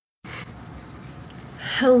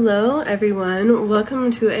Hello, everyone.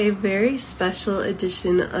 Welcome to a very special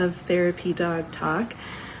edition of Therapy Dog Talk.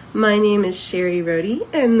 My name is Sherry Rohde,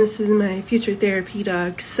 and this is my future therapy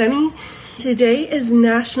dog, Sunny. Today is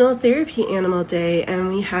National Therapy Animal Day, and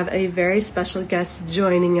we have a very special guest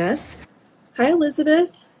joining us. Hi,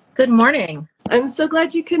 Elizabeth. Good morning. I'm so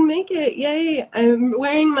glad you could make it. Yay. I'm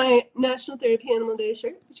wearing my National Therapy Animal Day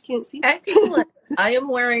shirt, which you can't see. Excellent. I am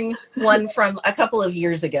wearing one from a couple of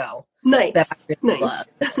years ago. Nice. That I really love.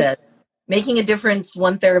 It said, making a difference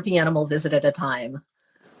one therapy animal visit at a time.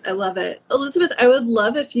 I love it. Elizabeth, I would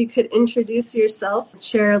love if you could introduce yourself,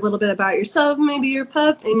 share a little bit about yourself, maybe your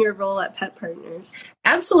pup, and your role at Pet Partners.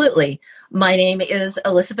 Absolutely. My name is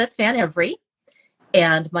Elizabeth Van Every,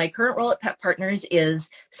 and my current role at Pet Partners is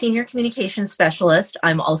Senior Communications Specialist.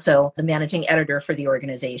 I'm also the managing editor for the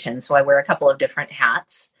organization, so I wear a couple of different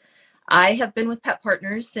hats. I have been with Pet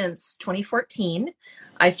Partners since 2014.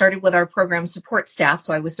 I started with our program support staff,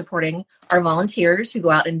 so I was supporting our volunteers who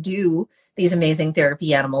go out and do these amazing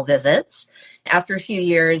therapy animal visits. After a few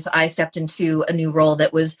years, I stepped into a new role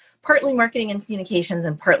that was partly marketing and communications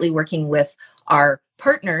and partly working with our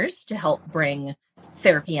partners to help bring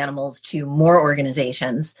therapy animals to more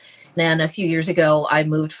organizations. Then a few years ago, I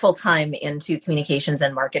moved full-time into communications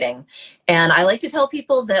and marketing. And I like to tell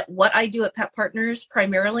people that what I do at Pet Partners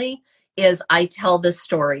primarily is I tell the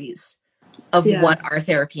stories of what our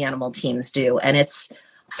therapy animal teams do. And it's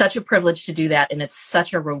such a privilege to do that. And it's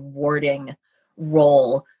such a rewarding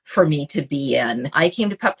role for me to be in. I came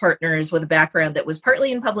to Pet Partners with a background that was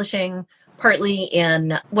partly in publishing, partly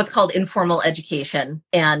in what's called informal education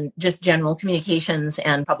and just general communications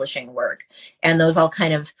and publishing work. And those all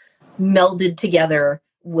kind of melded together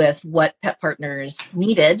with what Pet Partners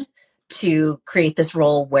needed to create this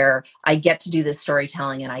role where I get to do this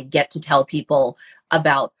storytelling and I get to tell people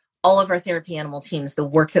about all of our therapy animal teams, the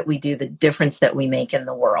work that we do, the difference that we make in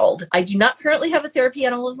the world. I do not currently have a therapy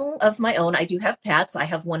animal of my own. I do have pets. I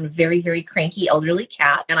have one very, very cranky elderly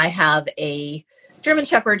cat, and I have a German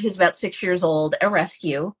Shepherd who's about 6 years old, a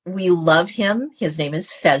rescue. We love him. His name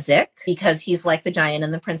is Fezzik because he's like the giant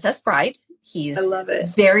in The Princess Bride. He's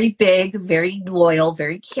very big, very loyal,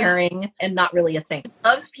 very caring, and not really a thing.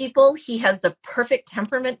 Loves people. He has the perfect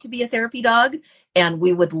temperament to be a therapy dog, and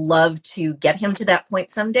we would love to get him to that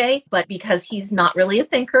point someday. But because he's not really a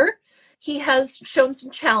thinker, he has shown some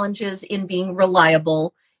challenges in being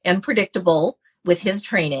reliable and predictable with his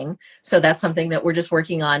training. So that's something that we're just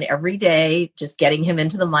working on every day, just getting him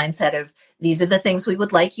into the mindset of these are the things we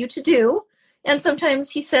would like you to do. And sometimes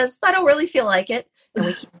he says, I don't really feel like it. And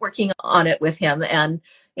we keep working on it with him. And,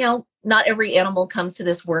 you know, not every animal comes to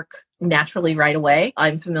this work naturally right away.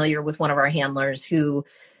 I'm familiar with one of our handlers who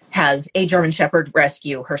has a German Shepherd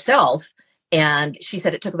rescue herself. And she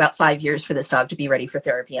said it took about 5 years for this dog to be ready for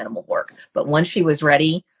therapy animal work. But once she was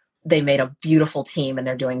ready, they made a beautiful team and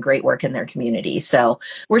they're doing great work in their community. So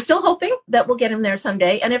we're still hoping that we'll get him there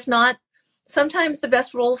someday. And if not, sometimes the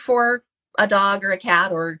best role for a dog or a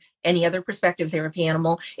cat or any other prospective therapy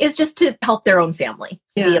animal is just to help their own family,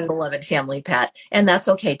 be a beloved family pet. And that's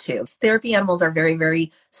okay too. Therapy animals are very,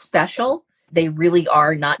 very special. They really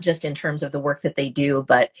are, not just in terms of the work that they do,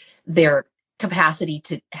 but their capacity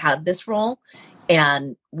to have this role.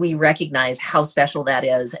 And we recognize how special that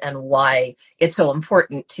is and why it's so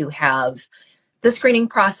important to have the screening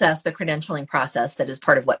process, the credentialing process that is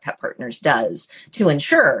part of what Pet Partners does to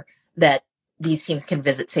ensure that these teams can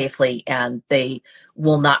visit safely and they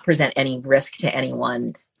will not present any risk to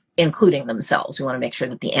anyone, including themselves. We want to make sure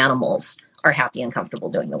that the animals are happy and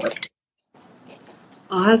comfortable doing the work too.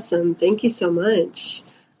 Awesome. Thank you so much.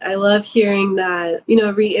 I love hearing that,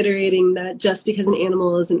 reiterating that just because an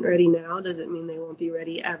animal isn't ready now doesn't mean they won't be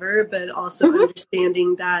ready ever, but also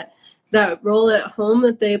understanding that role at home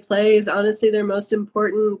that they play is honestly their most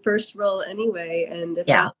important first role anyway. And if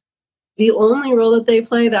that's the only role that they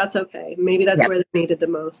play, that's okay. Maybe that's where they're needed the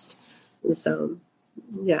most. And so,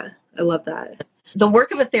 I love that. The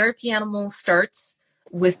work of a therapy animal starts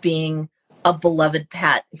with being a beloved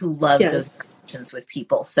pet who loves those connections with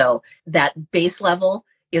people. So that base level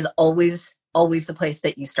is always the place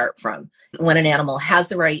that you start from. When an animal has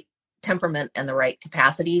the right temperament and the right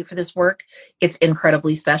capacity for this work, it's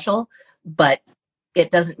incredibly special, but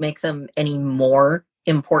it doesn't make them any more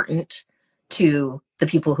important to the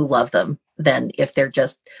people who love them than if they're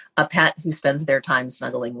just a pet who spends their time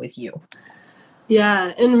snuggling with you.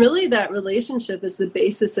 Yeah, and really that relationship is the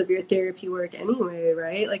basis of your therapy work anyway,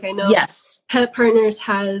 right? Like I know Pet Partners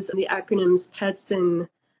has the acronyms PETS and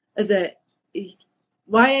is it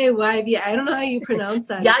YAYV? I don't know how you pronounce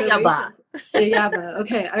that. Yayaba. Yayaba.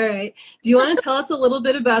 Okay. All right. Do you want to tell us a little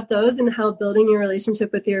bit about those and how building your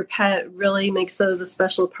relationship with your pet really makes those a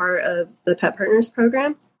special part of the Pet Partners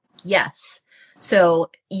program? Yes. So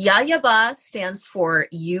Yayaba stands for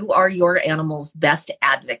You Are Your Animal's Best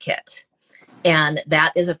Advocate. And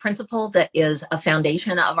that is a principle that is a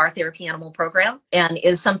foundation of our therapy animal program and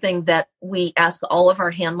is something that we ask all of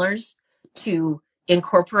our handlers to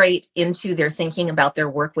incorporate into their thinking about their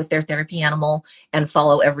work with their therapy animal and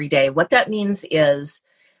follow every day. What that means is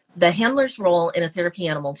the handler's role in a therapy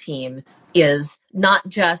animal team is not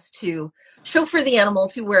just to chauffeur the animal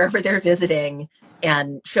to wherever they're visiting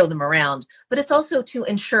and show them around, but it's also to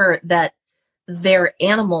ensure that their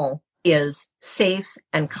animal is safe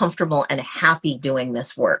and comfortable and happy doing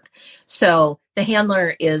this work. So the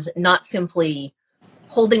handler is not simply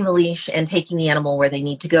holding the leash and taking the animal where they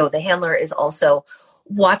need to go. The handler is also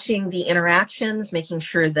watching the interactions, making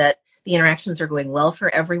sure that the interactions are going well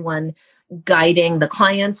for everyone, guiding the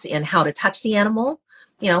clients in how to touch the animal.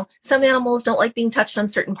 Some animals don't like being touched on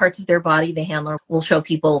certain parts of their body. The handler will show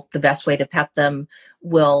people the best way to pet them,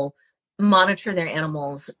 will monitor their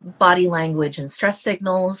animal's body language and stress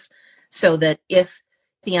signals so that if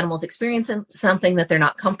the animal's experiencing something that they're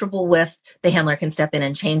not comfortable with, the handler can step in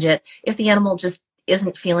and change it. If the animal just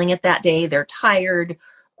isn't feeling it that day, they're tired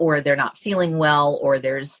or they're not feeling well, or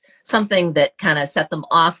there's something that kind of set them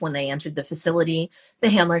off when they entered the facility, the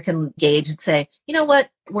handler can gauge and say, you know what,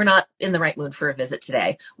 we're not in the right mood for a visit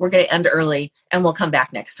today. We're going to end early and we'll come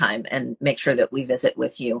back next time and make sure that we visit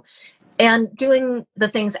with you. And doing the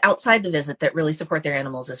things outside the visit that really support their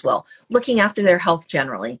animals as well. Looking after their health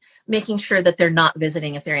generally, making sure that they're not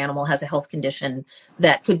visiting if their animal has a health condition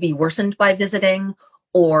that could be worsened by visiting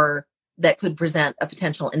or that could present a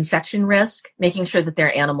potential infection risk, making sure that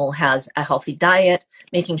their animal has a healthy diet,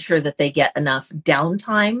 making sure that they get enough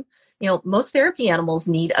downtime. Most therapy animals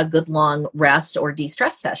need a good long rest or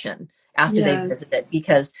de-stress session after they've visited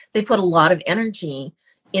because they put a lot of energy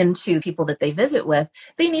into people that they visit with.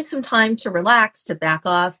 They need some time to relax, to back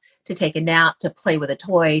off, to take a nap, to play with a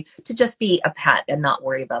toy, to just be a pet and not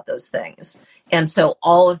worry about those things. And so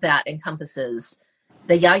all of that encompasses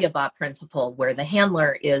the Yayaba principle, where the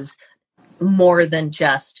handler is more than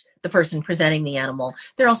just the person presenting the animal.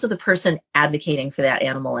 They're also the person advocating for that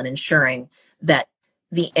animal and ensuring that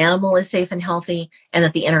the animal is safe and healthy and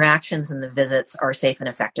that the interactions and the visits are safe and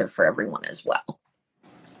effective for everyone as well.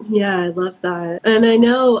 Yeah, I love that. And I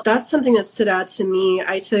know that's something that stood out to me.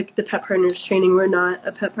 I took the Pet Partners training. We're not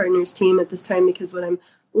a Pet Partners team at this time because what I'm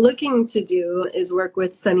looking to do is work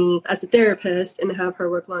with Sunny as a therapist and have her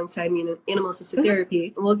work alongside me in animal assisted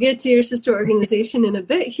therapy. We'll get to your sister organization in a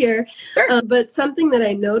bit here. Sure. But something that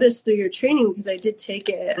I noticed through your training, because I did take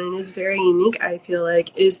it and it is very unique, I feel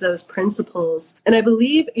like, is those principles. And I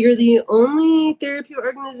believe you're the only therapy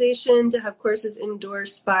organization to have courses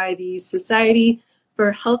endorsed by the Society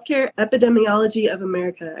for Healthcare Epidemiology of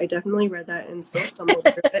America. I definitely read that and still stumbled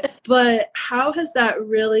through it. But how has that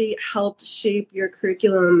really helped shape your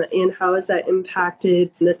curriculum, and how has that impacted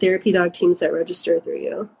the therapy dog teams that register through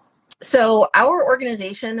you? So our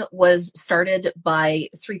organization was started by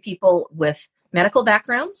 3 people with medical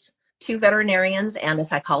backgrounds, 2 veterinarians and a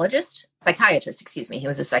psychiatrist, he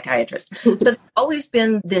was a psychiatrist. So there's always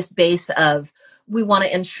been this base of, we want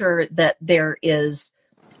to ensure that there is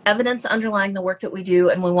evidence underlying the work that we do,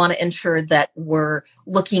 and we want to ensure that we're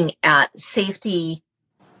looking at safety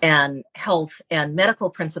and health and medical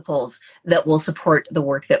principles that will support the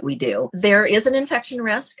work that we do. There is an infection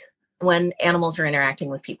risk when animals are interacting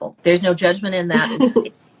with people. There's no judgment in that. It's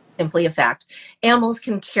simply a fact. Animals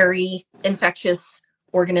can carry infectious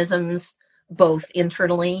organisms both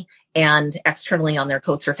internally and externally on their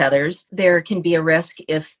coats or feathers. There can be a risk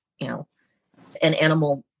if, an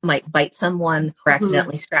animal might bite someone or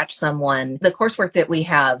accidentally scratch someone. The coursework that we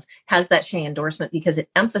have has that SHEA endorsement because it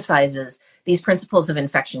emphasizes these principles of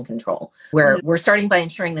infection control, where we're starting by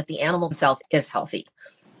ensuring that the animal himself is healthy.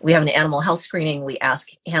 We have an animal health screening. We ask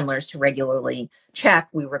handlers to regularly check.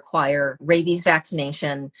 We require rabies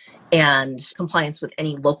vaccination and compliance with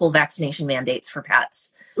any local vaccination mandates for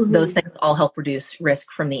pets. Those things all help reduce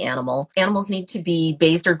risk from the animal. Animals need to be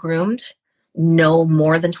bathed or groomed no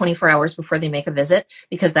more than 24 hours before they make a visit,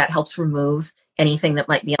 because that helps remove anything that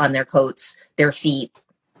might be on their coats, their feet.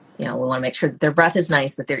 We want to make sure that their breath is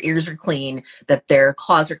nice, that their ears are clean, that their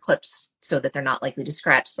claws are clipped so that they're not likely to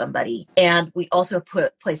scratch somebody. And we also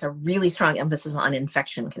place a really strong emphasis on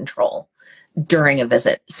infection control during a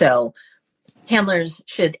visit. So Handlers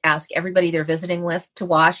should ask everybody they're visiting with to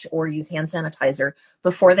wash or use hand sanitizer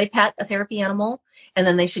before they pet a therapy animal. And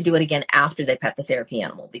then they should do it again after they pet the therapy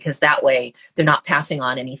animal, because that way they're not passing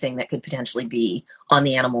on anything that could potentially be on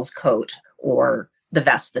the animal's coat or the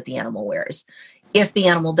vest that the animal wears. If the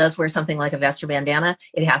animal does wear something like a vest or bandana,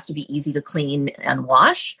 it has to be easy to clean and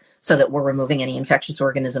wash so that we're removing any infectious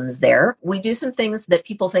organisms there. We do some things that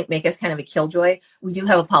people think make us kind of a killjoy. We do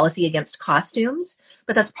have a policy against costumes,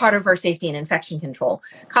 but that's part of our safety and infection control.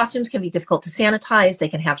 Costumes can be difficult to sanitize. They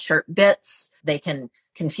can have sharp bits. They can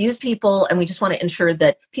confuse people. And we just want to ensure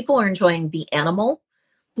that people are enjoying the animal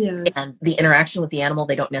and the interaction with the animal.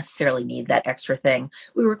 They don't necessarily need that extra thing.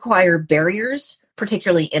 We require barriers,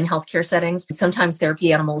 particularly in healthcare settings. Sometimes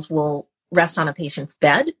therapy animals will rest on a patient's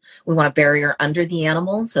bed. We want a barrier under the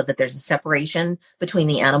animal so that there's a separation between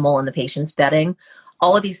the animal and the patient's bedding.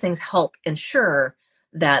 All of these things help ensure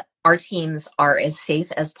that our teams are as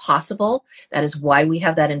safe as possible. That is why we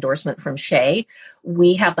have that endorsement from SHEA.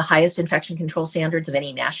 We have the highest infection control standards of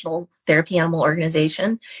any national therapy animal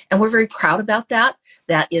organization, and we're very proud about that.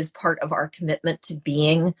 That is part of our commitment to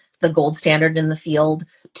being the gold standard in the field,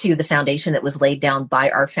 to the foundation that was laid down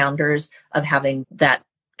by our founders of having that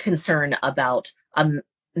concern about a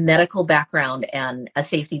medical background and a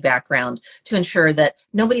safety background to ensure that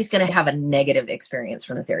nobody's going to have a negative experience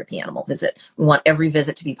from a therapy animal visit. We want every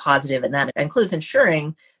visit to be positive, and that includes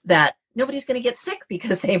ensuring that nobody's going to get sick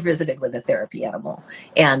because they visited with a therapy animal.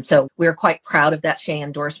 And so we're quite proud of that SHEA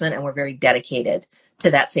endorsement, and we're very dedicated to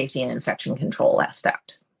that safety and infection control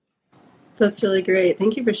aspect. That's really great.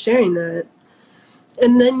 Thank you for sharing that.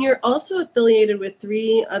 And then you're also affiliated with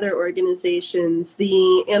 3 other organizations: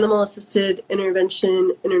 the Animal Assisted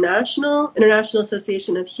Intervention International, International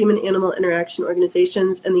Association of Human-Animal Interaction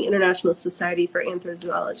Organizations, and the International Society for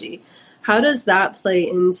Anthrozoology. How does that play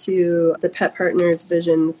into the Pet Partners'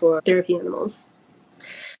 vision for therapy animals?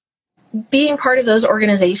 Being part of those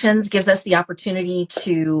organizations gives us the opportunity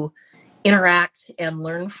to interact and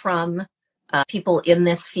learn from people in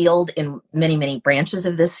this field, in many, many branches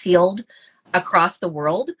of this field across the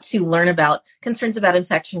world, to learn about concerns about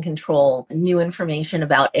infection control, new information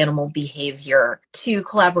about animal behavior, to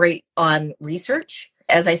collaborate on research.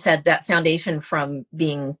 As I said, that foundation from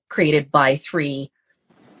being created by 3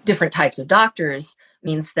 different types of doctors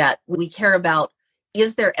means that we care about,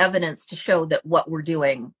 is there evidence to show that what we're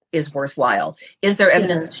doing is worthwhile? Is there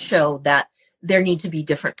evidence to show that there need to be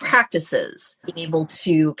different practices? Being able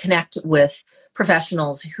to connect with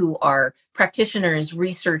professionals who are practitioners,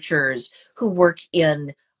 researchers, who work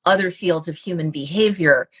in other fields of human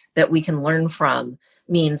behavior that we can learn from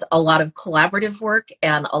means a lot of collaborative work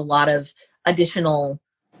and a lot of additional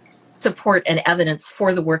support and evidence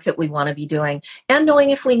for the work that we want to be doing, and knowing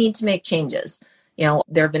if we need to make changes. You know,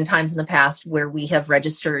 there have been times in the past where we have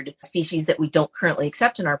registered species that we don't currently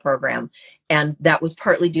accept in our program. And that was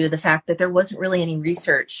partly due to the fact that there wasn't really any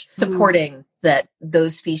research supporting that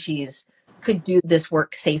those species could do this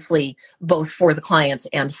work safely, both for the clients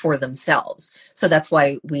and for themselves. So that's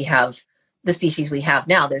why we have the species we have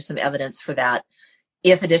now. There's some evidence for that.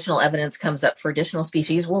 If additional evidence comes up for additional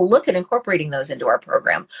species, we'll look at incorporating those into our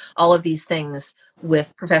program. All of these things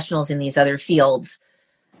with professionals in these other fields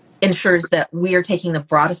ensures that we are taking the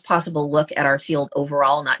broadest possible look at our field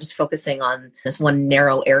overall, not just focusing on this one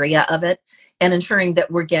narrow area of it, and ensuring that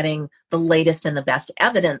we're getting the latest and the best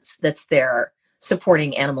evidence that's there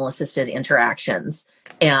supporting animal-assisted interactions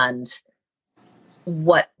and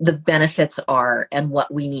what the benefits are and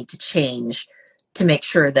what we need to change to make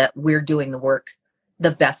sure that we're doing the work the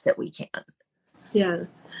best that we can. Yeah.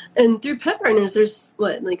 And through Pet Partners, there's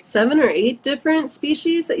like 7 or 8 different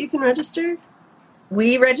species that you can register?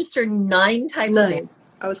 We register 9 types. 9.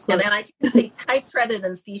 I was close. And I say types rather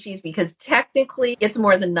than species because technically it's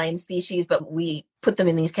more than 9 species, but we put them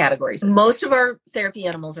in these categories. Most of our therapy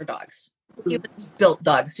animals are dogs. Humans built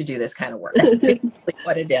dogs to do this kind of work. That's basically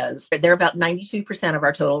what it is. They're about 92% of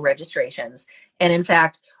our total registrations. And in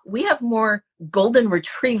fact, we have more golden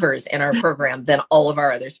retrievers in our program than all of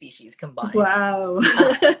our other species combined. Wow.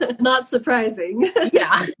 Not surprising.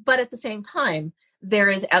 Yeah. But at the same time, there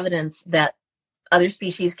is evidence that other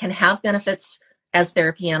species can have benefits as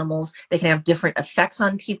therapy animals. They can have different effects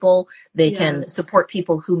on people. They can support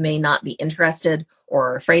people who may not be interested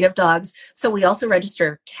or afraid of dogs. So we also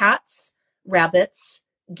register cats, rabbits,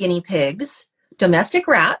 guinea pigs, domestic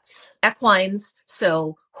rats, equines,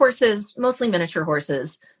 so horses, mostly miniature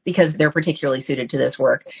horses, because they're particularly suited to this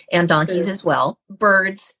work, and donkeys as well,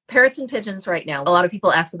 birds, parrots and pigeons right now. A lot of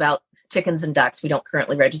people ask about chickens and ducks. We don't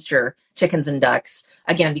currently register chickens and ducks,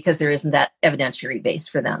 again, because there isn't that evidentiary base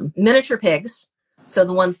for them. Miniature pigs, so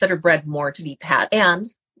the ones that are bred more to be pet,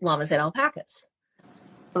 and llamas and alpacas.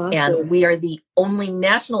 Awesome. And we are the only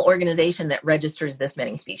national organization that registers this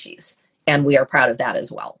many species. And we are proud of that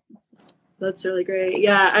as well. That's really great.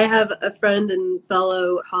 Yeah, I have a friend and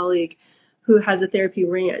fellow colleague who has a therapy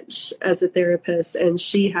ranch as a therapist, and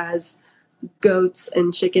she has goats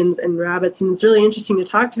and chickens and rabbits. And it's really interesting to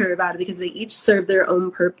talk to her about it because they each serve their own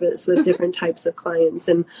purpose with different types of clients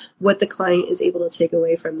and what the client is able to take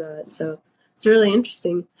away from that. So it's really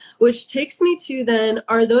interesting. Which takes me to then,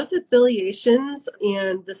 are those affiliations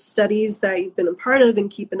and the studies that you've been a part of and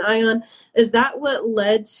keep an eye on, is that what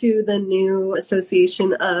led to the new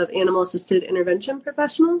Association of Animal Assisted Intervention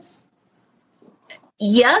Professionals?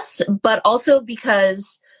 Yes, but also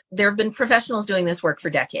because there have been professionals doing this work for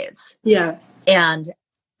decades. Yeah. And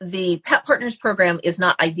the Pet Partners program is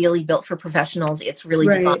not ideally built for professionals. It's really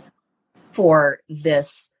designed for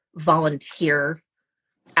this volunteer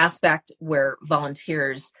aspect where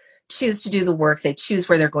volunteers choose to do the work. They choose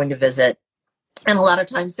where they're going to visit. And a lot of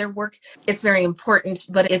times their work, it's very important,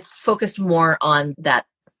 but it's focused more on that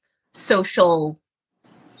social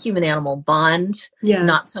human-animal bond,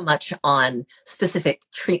 not so much on specific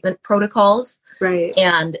treatment protocols. Right.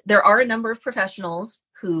 And there are a number of professionals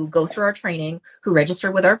who go through our training, who register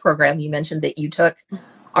with our program. You mentioned that you took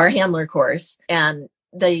our handler course, and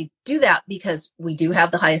they do that because we do have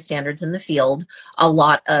the highest standards in the field. A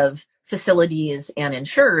lot of facilities and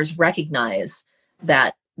insurers recognize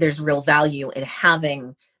that there's real value in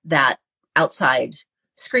having that outside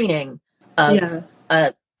screening of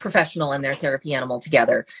a professional and their therapy animal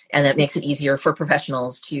together. And that makes it easier for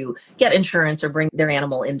professionals to get insurance or bring their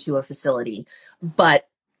animal into a facility. But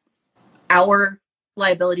our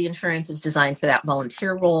liability insurance is designed for that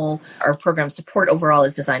volunteer role. Our program support overall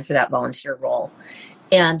is designed for that volunteer role.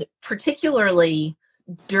 And particularly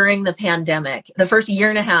during the pandemic, the first year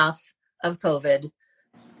and a half of COVID,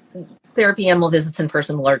 therapy animal visits in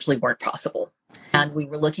person largely weren't possible. And we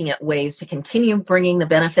were looking at ways to continue bringing the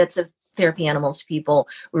benefits of therapy animals to people.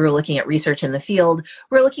 We were looking at research in the field.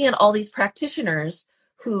 We're looking at all these practitioners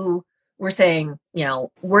who were saying, you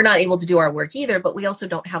know, we're not able to do our work either, but we also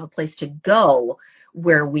don't have a place to go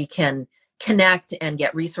where we can connect and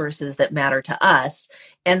get resources that matter to us.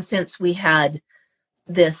 And since we had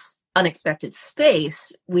this unexpected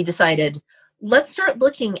space, we decided, let's start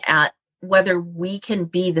looking at whether we can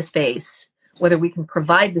be the space, whether we can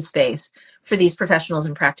provide the space for these professionals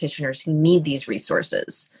and practitioners who need these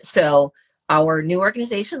resources. So our new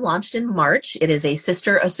organization launched in March. It is a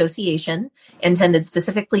sister association intended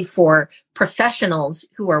specifically for professionals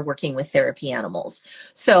who are working with therapy animals.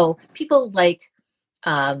 So people like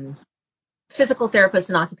physical therapists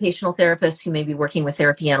and occupational therapists who may be working with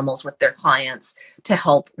therapy animals with their clients to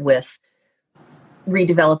help with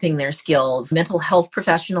redeveloping their skills, mental health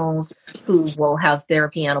professionals who will have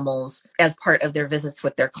therapy animals as part of their visits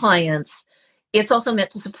with their clients. It's also meant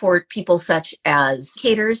to support people such as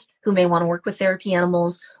educators who may want to work with therapy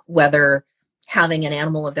animals, whether having an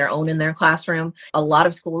animal of their own in their classroom. A lot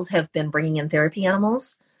of schools have been bringing in therapy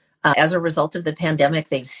animals. As a result of the pandemic,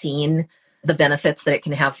 they've seen the benefits that it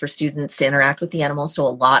can have for students to interact with the animals. So a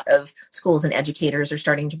lot of schools and educators are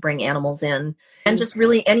starting to bring animals in. And just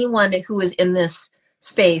really anyone who is in this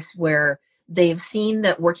space where they've seen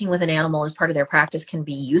that working with an animal as part of their practice can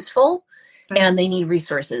be useful, and they need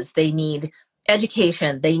resources. They need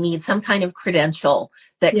education. They need some kind of credential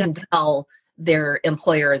that can tell their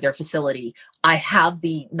employer or their facility, I have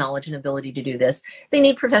the knowledge and ability to do this. They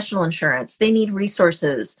need professional insurance. They need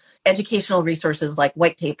resources, educational resources like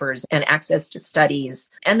white papers and access to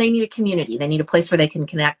studies. And they need a community. They need a place where they can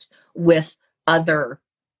connect with other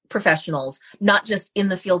professionals, not just in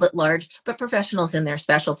the field at large, but professionals in their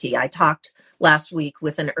specialty. I talked last week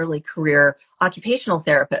with an early career occupational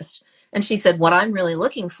therapist, and she said, what I'm really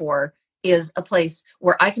looking for is a place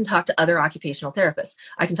where I can talk to other occupational therapists.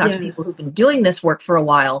 I can talk to people who've been doing this work for a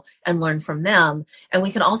while and learn from them. And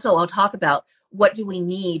we can also all talk about what do we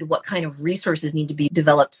need, what kind of resources need to be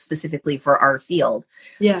developed specifically for our field.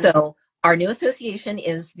 So our new association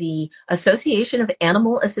is the Association of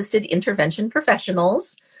Animal Assisted Intervention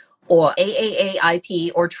Professionals, or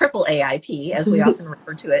AAAIP, or triple AIP, as we often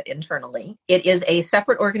refer to it internally. It is a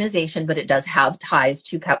separate organization, but it does have ties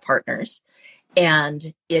to Pet Partners.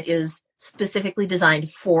 And it is specifically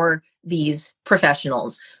designed for these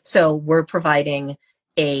professionals. So we're providing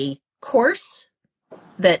a course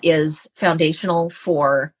that is foundational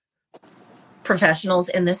for professionals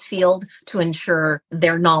in this field to ensure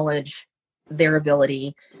their knowledge, their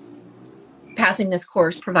ability. Passing this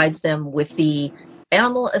course provides them with the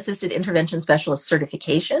Animal Assisted Intervention Specialist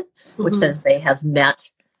certification, which says they have met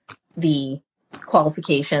the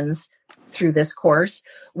qualifications through this course,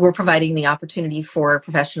 we're providing the opportunity for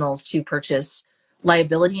professionals to purchase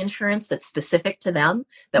liability insurance that's specific to them,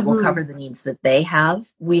 that will cover the needs that they have.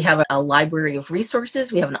 We have a library of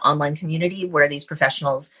resources. We have an online community where these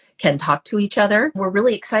professionals can talk to each other. We're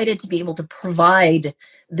really excited to be able to provide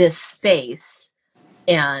this space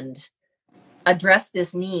and address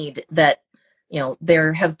this need that,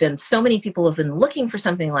 there have been so many people who have been looking for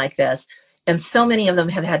something like this, and so many of them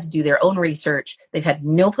have had to do their own research. They've had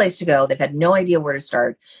no place to go. They've had no idea where to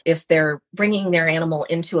start. If they're bringing their animal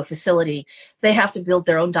into a facility, they have to build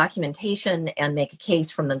their own documentation and make a case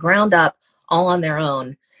from the ground up, all on their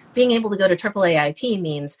own. Being able to go to AAAIP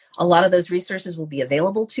means a lot of those resources will be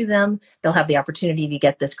available to them. They'll have the opportunity to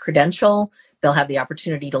get this credential. They'll have the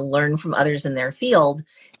opportunity to learn from others in their field,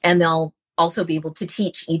 and they'll also be able to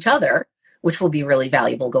teach each other, which will be really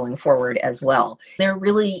valuable going forward as well. There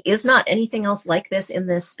really is not anything else like this in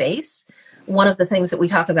this space. One of the things that we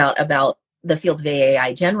talk about the field of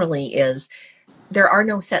AAI generally is there are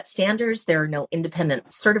no set standards. There are no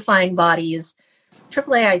independent certifying bodies.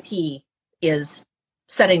 AAAIP is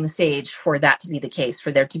setting the stage for that to be the case,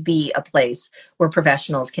 for there to be a place where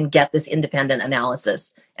professionals can get this independent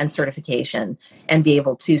analysis and certification and be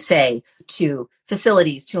able to say to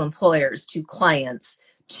facilities, to employers, to clients,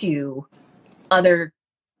 to other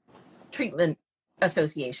treatment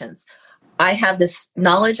associations, I have this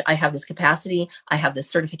knowledge, I have this capacity, I have this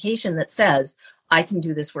certification that says I can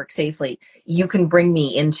do this work safely. You can bring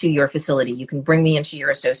me into your facility, you can bring me into your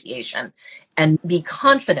association, and be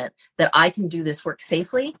confident that I can do this work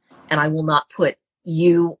safely and I will not put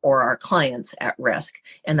you or our clients at risk.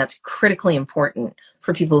 And that's critically important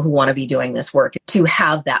for people who want to be doing this work, to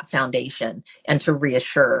have that foundation and to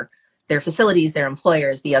reassure their facilities, their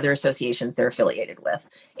employers, the other associations they're affiliated with.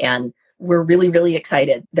 And we're really, really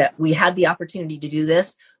excited that we had the opportunity to do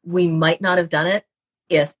this. We might not have done it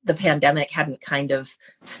if the pandemic hadn't kind of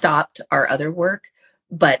stopped our other work,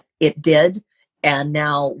 but it did. And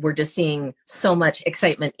now we're just seeing so much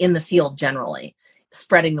excitement in the field generally,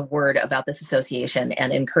 spreading the word about this association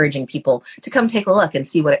and encouraging people to come take a look and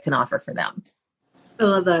see what it can offer for them. I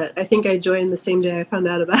love that. I think I joined the same day I found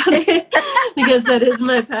out about it because that is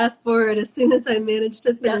my path forward as soon as I managed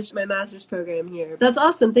to finish my master's program here. That's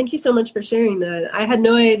awesome. Thank you so much for sharing that. I had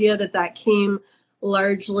no idea that came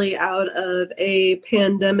largely out of a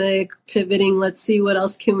pandemic pivoting, let's see what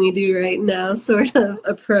else can we do right now sort of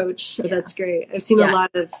approach. So that's great. I've seen a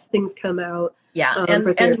lot of things come out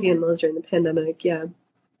for therapy animals during the pandemic. Yeah.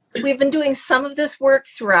 We've been doing some of this work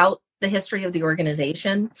throughout the history of the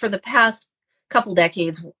organization. For the past couple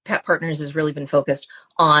decades, Pet Partners has really been focused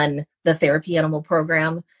on the therapy animal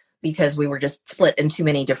program because we were just split in too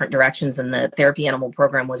many different directions, and the therapy animal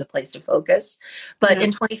program was a place to focus. But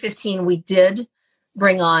in 2015, we did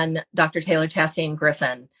bring on Dr. Taylor Chastain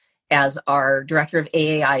Griffin as our director of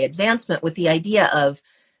AAI advancement, with the idea of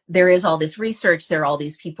there is all this research, there are all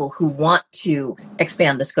these people who want to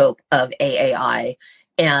expand the scope of AAI.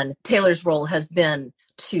 And Taylor's role has been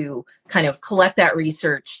to kind of collect that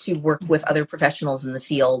research, to work with other professionals in the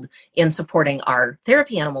field in supporting our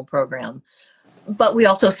therapy animal program. But we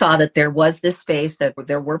also saw that there was this space, that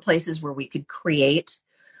there were places where we could create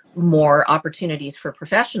more opportunities for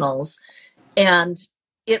professionals. And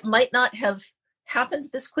it might not have happened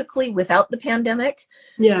this quickly without the pandemic.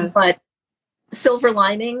 But silver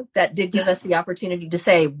lining, that did give us the opportunity to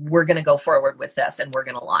say, we're going to go forward with this and we're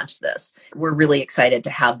going to launch this. We're really excited to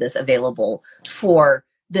have this available for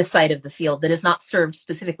this side of the field that is not served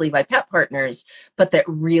specifically by Pet Partners, but that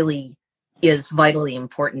really is vitally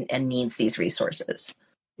important and needs these resources.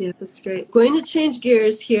 Yeah, that's great. Going to change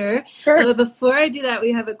gears here. Sure. But before I do that,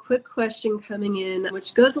 we have a quick question coming in,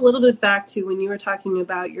 which goes a little bit back to when you were talking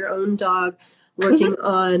about your own dog working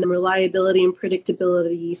on reliability and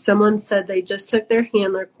predictability. Someone said they just took their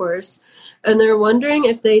handler course and they're wondering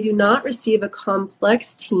if they do not receive a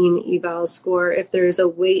complex team eval score, if there's a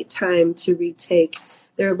wait time to retake.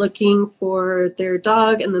 They're looking for their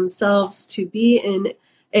dog and themselves to be in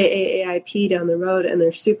AAIP down the road, and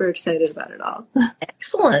they're super excited about it all.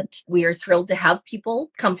 Excellent. We are thrilled to have people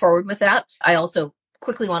come forward with that. I also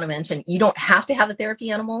quickly want to mention, you don't have to have a therapy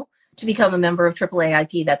animal to become a member of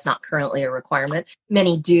AAAIP. That's not currently a requirement.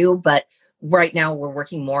 Many do, but right now we're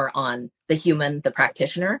working more on the human, the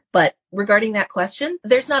practitioner. But regarding that question,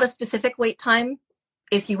 there's not a specific wait time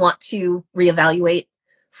if you want to reevaluate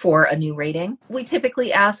for a new rating. We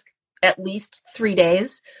typically ask at least 3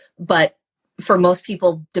 days, but for most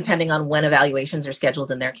people, depending on when evaluations are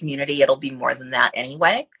scheduled in their community, it'll be more than that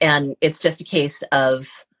anyway. And it's just a case of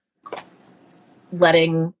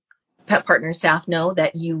letting Pet Partner staff know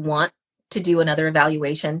that you want to do another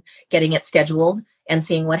evaluation, getting it scheduled, and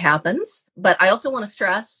seeing what happens. But I also want to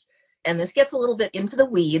stress, and this gets a little bit into the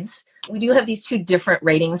weeds, we do have these two different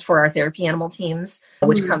ratings for our therapy animal teams,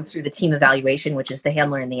 which come through the team evaluation, which is the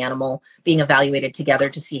handler and the animal being evaluated together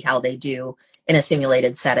to see how they do in a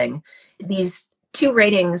simulated setting. These two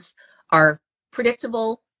ratings are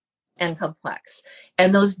predictable and complex,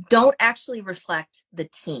 and those don't actually reflect the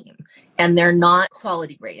team, and they're not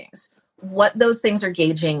quality ratings. What those things are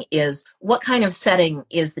gauging is what kind of setting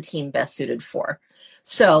is the team best suited for.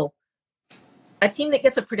 So a team that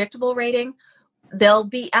gets a predictable rating, they'll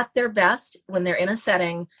be at their best when they're in a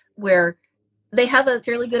setting where they have a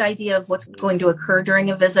fairly good idea of what's going to occur during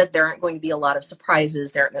a visit. There aren't going to be a lot of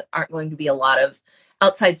surprises. There aren't going to be a lot of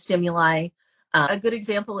outside stimuli. A good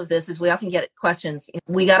example of this is we often get questions,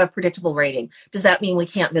 we got a predictable rating. Does that mean we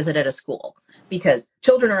can't visit at a school? Because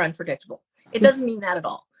children are unpredictable. It doesn't mean that at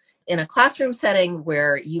all. In a classroom setting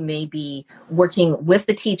where you may be working with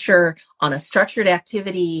the teacher on a structured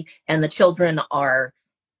activity and the children are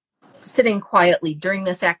sitting quietly during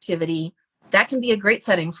this activity, that can be a great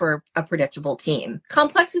setting for a predictable team.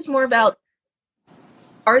 Complex is more about,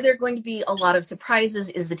 are there going to be a lot of surprises?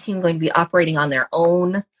 Is the team going to be operating on their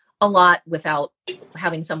own a lot without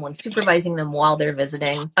having someone supervising them while they're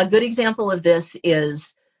visiting? A good example of this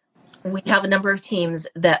is we have a number of teams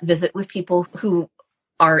that visit with people who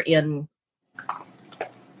are in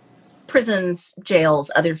prisons,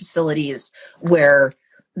 jails, other facilities where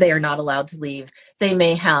they are not allowed to leave. They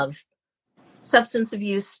may have substance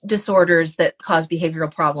abuse disorders that cause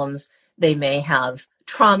behavioral problems. They may have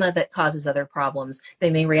trauma that causes other problems.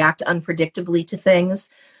 They may react unpredictably to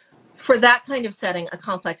things. For that kind of setting, a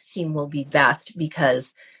complex team will be best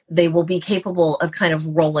because they will be capable of kind of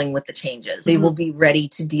rolling with the changes. They will be ready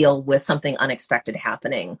to deal with something unexpected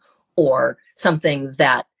happening or something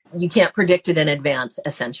that you can't predict it in advance,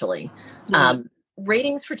 essentially.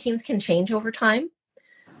 Ratings for teams can change over time.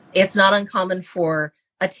 It's not uncommon for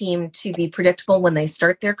a team to be predictable when they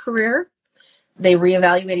start their career. They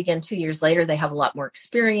reevaluate again 2 years later. They have a lot more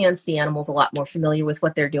experience. The animal's a lot more familiar with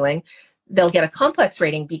what they're doing. They'll get a complex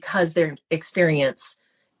rating because their experience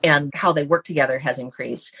and how they work together has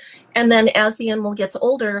increased. And then as the animal gets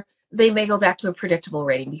older, they may go back to a predictable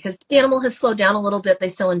rating because the animal has slowed down a little bit. They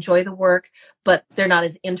still enjoy the work, but they're not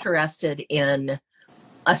as interested in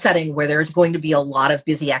a setting where there's going to be a lot of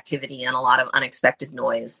busy activity and a lot of unexpected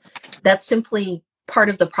noise. That's simply part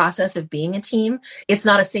of the process of being a team. It's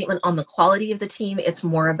not a statement on the quality of the team. It's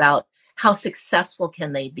more about how successful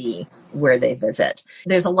can they be where they visit.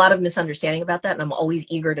 There's a lot of misunderstanding about that, and I'm always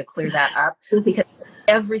eager to clear that up because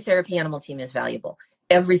every therapy animal team is valuable.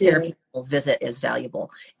 Every therapy animal visit is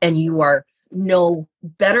valuable. And you are no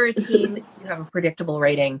better a team if you have a predictable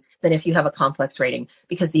rating than if you have a complex rating,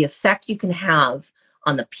 because the effect you can have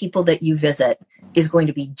on the people that you visit is going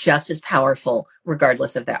to be just as powerful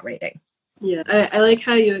regardless of that rating. Yeah, I like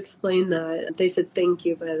how you explained that. They said thank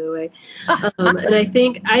you, by the way. And I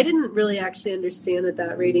think I didn't really actually understand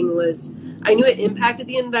that rating was, I knew it impacted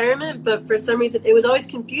the environment, but for some reason it was always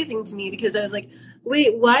confusing to me because I was like,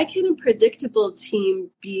 wait, why can a predictable team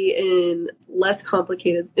be in less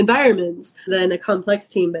complicated environments than a complex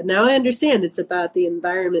team? But now I understand it's about the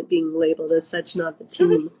environment being labeled as such, not the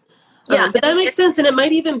team. Yeah, but that makes sense. And it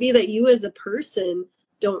might even be that you as a person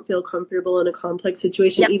don't feel comfortable in a complex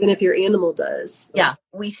situation, even if your animal does. Yeah,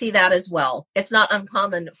 we see that as well. It's not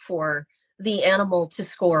uncommon for the animal to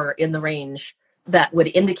score in the range that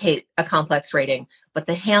would indicate a complex rating, but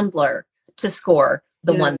the handler to score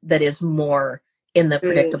the one that is more in the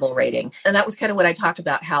predictable rating. And that was kind of what I talked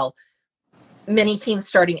about, how many teams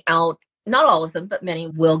starting out, not all of them, but many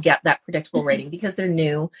will get that predictable rating because they're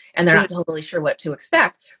new and they're not totally sure what to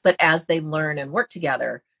expect. But as they learn and work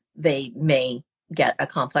together, they may get a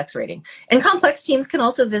complex rating. And complex teams can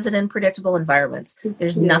also visit in predictable environments.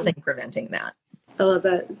 There's nothing preventing that. I love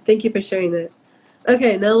that. Thank you for sharing that.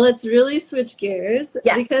 Okay, now let's really switch gears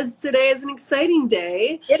because today is an exciting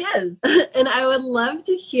day. It is. And I would love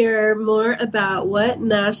to hear more about what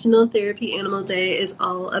National Therapy Animal Day is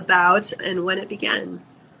all about and when it began.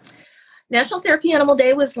 National Therapy Animal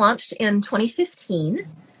Day was launched in 2015,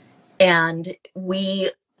 and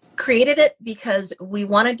we created it because we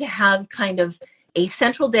wanted to have kind of a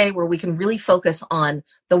central day where we can really focus on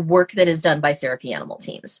the work that is done by therapy animal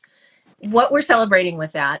teams. What we're celebrating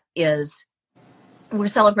with that is we're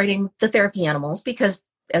celebrating the therapy animals because,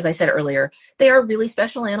 as I said earlier, they are really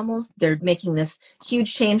special animals. They're making this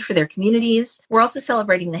huge change for their communities. We're also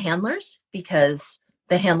celebrating the handlers because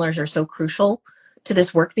the handlers are so crucial to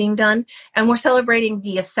this work being done. And we're celebrating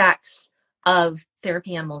the effects of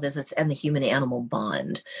therapy animal visits and the human animal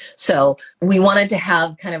bond. So we wanted to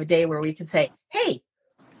have kind of a day where we could say, hey,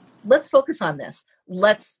 let's focus on this.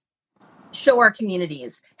 let's show our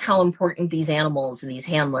communities how important these animals and these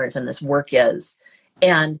handlers and this work is,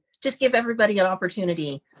 and just give everybody an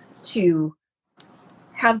opportunity to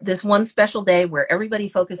have this one special day where everybody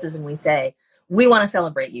focuses and we say, we want to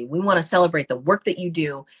celebrate you. We want to celebrate the work that you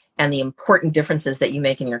do and the important differences that you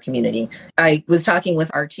make in your community. I was talking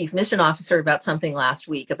with our chief mission officer about something last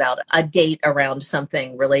week, about a date around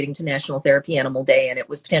something relating to National Therapy Animal Day, and it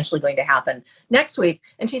was potentially going to happen next week.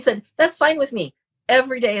 And she said, that's fine with me.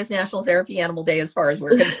 Every day is National Therapy Animal Day as far as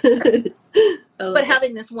we're concerned. But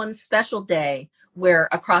having this one special day where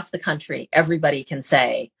across the country, everybody can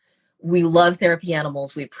say, we love therapy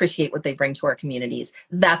animals. We appreciate what they bring to our communities.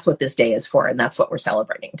 That's what this day is for, and that's what we're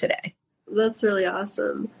celebrating today. That's really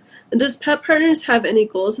awesome. And does Pet Partners have any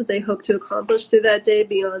goals that they hope to accomplish through that day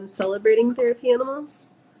beyond celebrating therapy animals?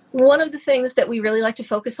 One of the things that we really like to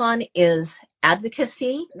focus on is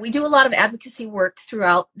advocacy. We do a lot of advocacy work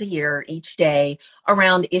throughout the year, each day,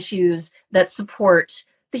 around issues that support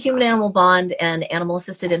the human-animal bond and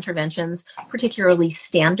animal-assisted interventions, particularly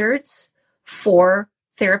standards for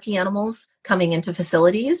therapy animals coming into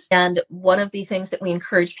facilities. And one of the things that we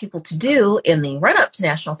encourage people to do in the run-up to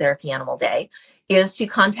National Therapy Animal Day is to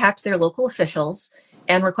contact their local officials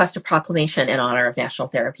and request a proclamation in honor of National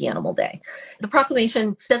Therapy Animal Day. The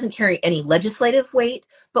proclamation doesn't carry any legislative weight,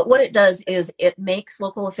 but what it does is it makes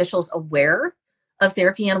local officials aware of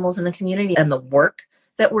therapy animals in the community and the work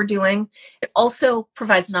that we're doing. It also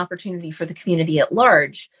provides an opportunity for the community at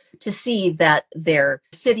large to see that their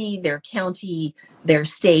city, their county, their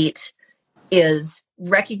state is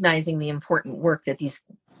recognizing the important work that these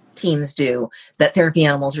teams do, that therapy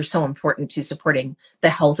animals are so important to supporting the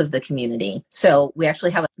health of the community. So we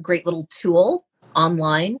actually have a great little tool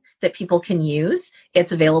online that people can use.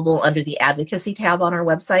 It's available under the advocacy tab on our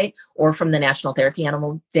website or from the National Therapy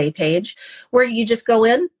Animal Day page, where you just go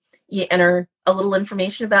in, you enter a little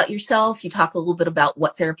information about yourself, you talk a little bit about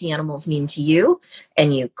what therapy animals mean to you,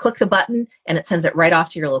 and you click the button and it sends it right off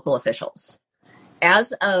to your local officials.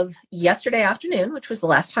 As of yesterday afternoon, which was the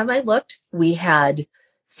last time I looked, we had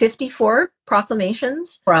 54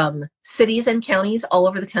 proclamations from cities and counties all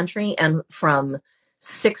over the country and from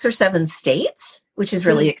 6 or 7 states, which is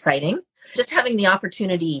really exciting. Just having the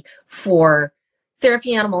opportunity for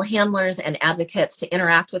therapy animal handlers and advocates to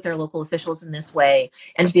interact with their local officials in this way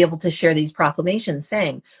and to be able to share these proclamations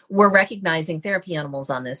saying, we're recognizing therapy animals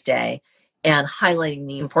on this day and highlighting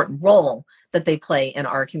the important role that they play in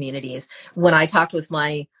our communities. When I talked with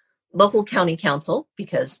my local county council,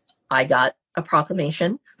 because I got a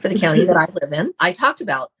proclamation for the county that I live in, I talked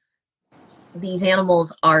about these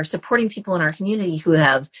animals are supporting people in our community who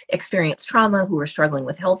have experienced trauma, who are struggling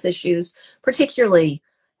with health issues, particularly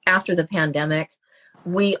after the pandemic.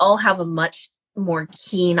 We all have a much more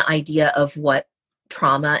keen idea of what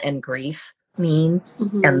trauma and grief mean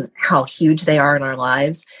and how huge they are in our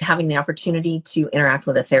lives. Having the opportunity to interact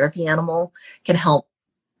with a therapy animal can help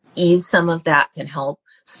ease some of that, can help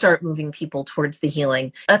start moving people towards the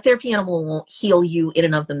healing. A therapy animal won't heal you in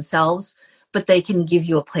and of themselves, but they can give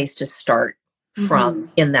you a place to start from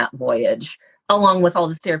in that voyage, along with all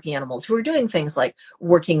the therapy animals who are doing things like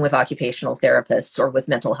working with occupational therapists or with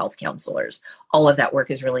mental health counselors. All of that work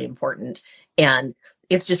is really important. And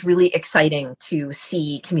it's just really exciting to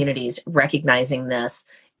see communities recognizing this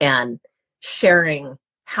and sharing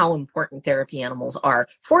how important therapy animals are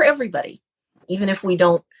for everybody. Even if we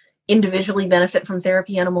don't individually benefit from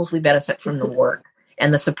therapy animals, we benefit from the work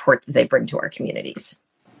and the support that they bring to our communities.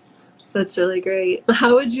 That's really great.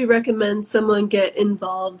 How would you recommend someone get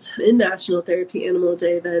involved in National Therapy Animal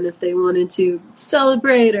Day then if they wanted to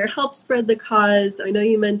celebrate or help spread the cause? I know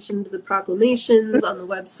you mentioned the proclamations on the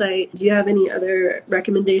website. Do you have any other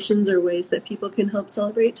recommendations or ways that people can help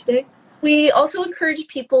celebrate today? We also encourage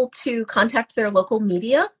people to contact their local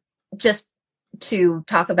media just to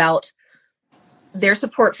talk about their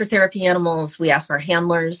support for therapy animals. We ask our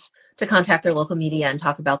handlers to contact their local media and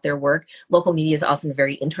talk about their work. Local media is often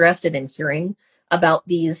very interested in hearing about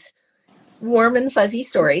these warm and fuzzy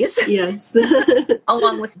stories. Yes.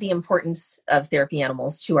 Along with the importance of therapy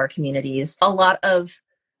animals to our communities. A lot of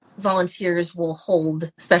volunteers will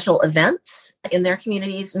hold special events in their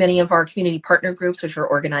communities. Many of our community partner groups, which are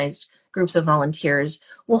organized groups of volunteers,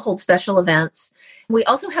 will hold special events. We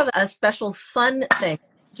also have a special fun thing,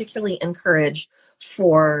 particularly encourage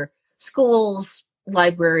for schools,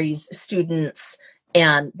 libraries, students,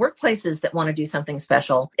 and workplaces that want to do something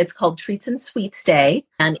special. It's called Treats and Sweets Day,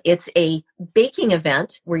 and it's a baking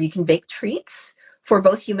event where you can bake treats for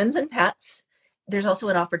both humans and pets. There's also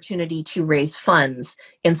an opportunity to raise funds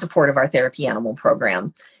in support of our therapy animal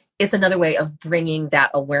program. It's another way of bringing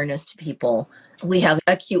that awareness to people. We have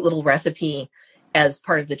a cute little recipe as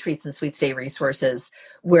part of the Treats and Sweets Day resources,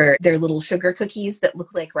 where they're little sugar cookies that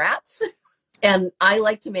look like rats. And I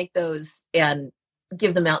like to make those and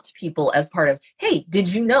give them out to people as part of, hey, did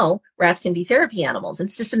you know rats can be therapy animals? And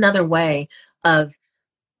it's just another way of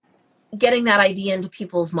getting that idea into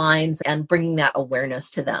people's minds and bringing that awareness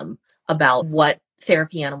to them about what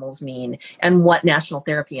therapy animals mean and what National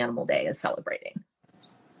Therapy Animal Day is celebrating.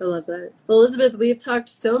 I love that. Well, Elizabeth, we've talked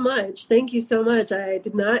so much. Thank you so much. I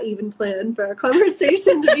did not even plan for our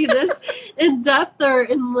conversation to be this in depth or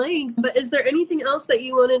in length. But is there anything else that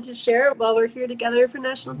you wanted to share while we're here together for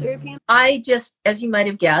National Therapy? I just, as you might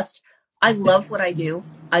have guessed, I love what I do.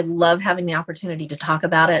 I love having the opportunity to talk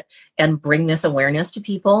about it and bring this awareness to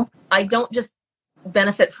people. I don't just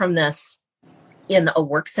benefit from this in a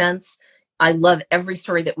work sense. I love every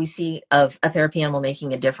story that we see of a therapy animal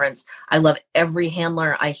making a difference. I love every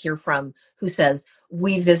handler I hear from who says,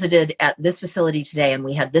 we visited at this facility today and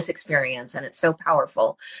we had this experience and it's so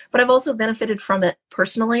powerful. But I've also benefited from it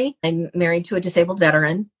personally. I'm married to a disabled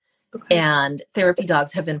veteran. Okay. And therapy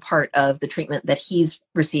dogs have been part of the treatment that he's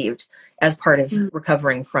received as part of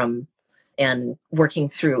recovering from and working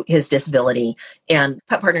through his disability. And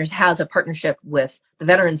Pet Partners has a partnership with the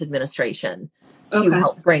Veterans Administration to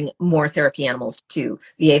help bring more therapy animals to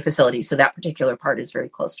VA facilities. So that particular part is very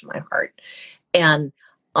close to my heart. And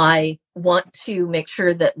I want to make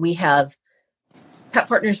sure that we have Pet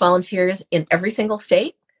Partners volunteers in every single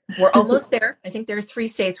state. We're almost there. I think there are 3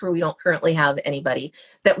 states where we don't currently have anybody,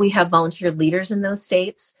 that we have volunteer leaders in those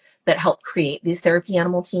states that help create these therapy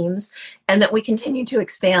animal teams, and that we continue to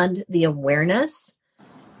expand the awareness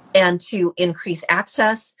and to increase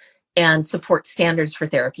access and support standards for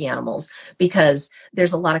therapy animals, because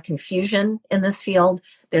there's a lot of confusion in this field.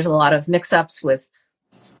 There's a lot of mix-ups with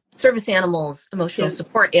service animals, emotional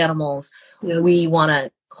support animals. We want to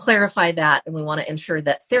clarify that, and we want to ensure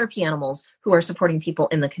that therapy animals who are supporting people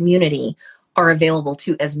in the community are available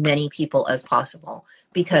to as many people as possible,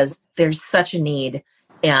 because there's such a need,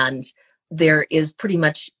 and there is pretty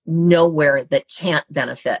much nowhere that can't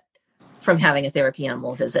benefit from having a therapy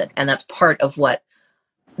animal visit. And that's part of what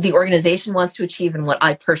the organization wants to achieve and what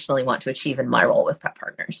I personally want to achieve in my role with Pet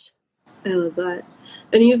Partners. I love that.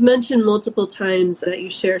 And you've mentioned multiple times that you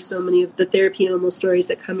share so many of the therapy animal stories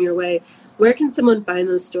that come your way. Where can someone find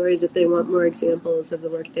those stories if they want more examples of the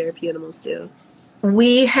work therapy animals do?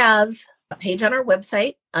 We have a page on our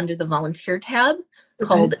website under the volunteer tab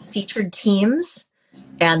called Featured Teams.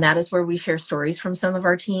 And that is where we share stories from some of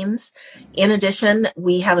our teams. In addition,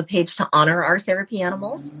 we have a page to honor our therapy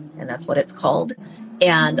animals, and that's what it's called.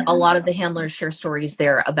 And a lot of the handlers share stories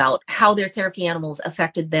there about how their therapy animals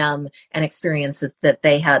affected them and experiences that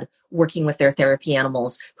they had working with their therapy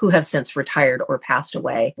animals who have since retired or passed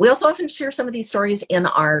away. We also often share some of these stories in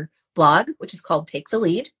our blog, which is called Take the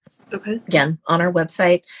Lead. Again, on our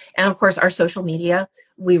website. And of course, our social media,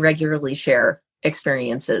 we regularly share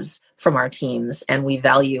experiences from our teams, and we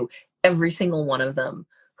value every single one of them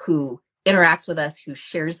who interacts with us, who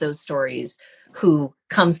shares those stories, who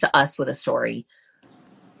comes to us with a story.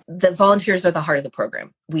 The volunteers are the heart of the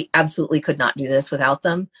program. We absolutely could not do this without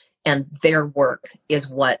them, and their work is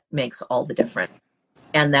what makes all the difference.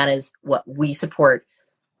 And that is what we support.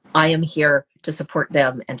 I am here to support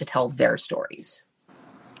them and to tell their stories.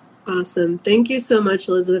 Awesome. Thank you so much,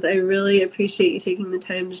 Elizabeth. I really appreciate you taking the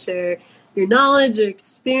time to share your knowledge, your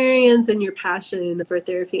experience, and your passion for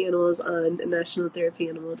therapy animals on National Therapy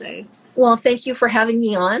Animal Day. Well, thank you for having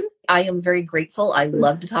me on. I am very grateful. I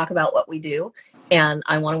love to talk about what we do. And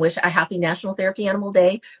I want to wish a happy National Therapy Animal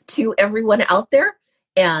Day to everyone out there,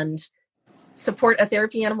 and support a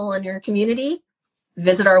therapy animal in your community.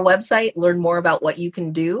 Visit our website, learn more about what you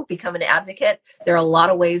can do, become an advocate. There are a lot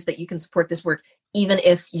of ways that you can support this work, even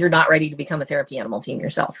if you're not ready to become a therapy animal team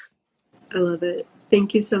yourself. I love it.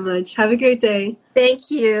 Thank you so much. Have a great day. Thank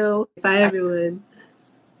you. Bye, everyone.